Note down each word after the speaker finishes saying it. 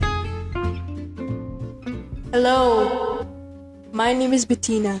Hello, my name is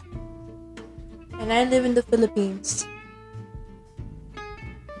Bettina, and I live in the Philippines.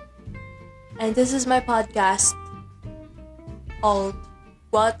 And this is my podcast called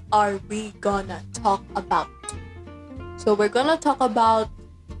What Are We Gonna Talk About? So, we're gonna talk about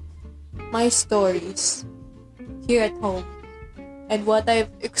my stories here at home and what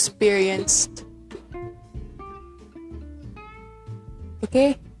I've experienced.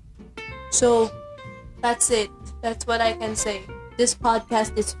 Okay? So, that's it. That's what I can say. This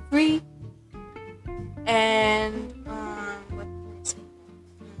podcast is free and what can I say?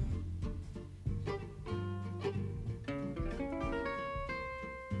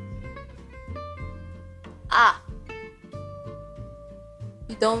 Ah,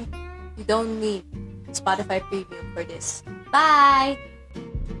 you don't need Spotify Premium for this. Bye.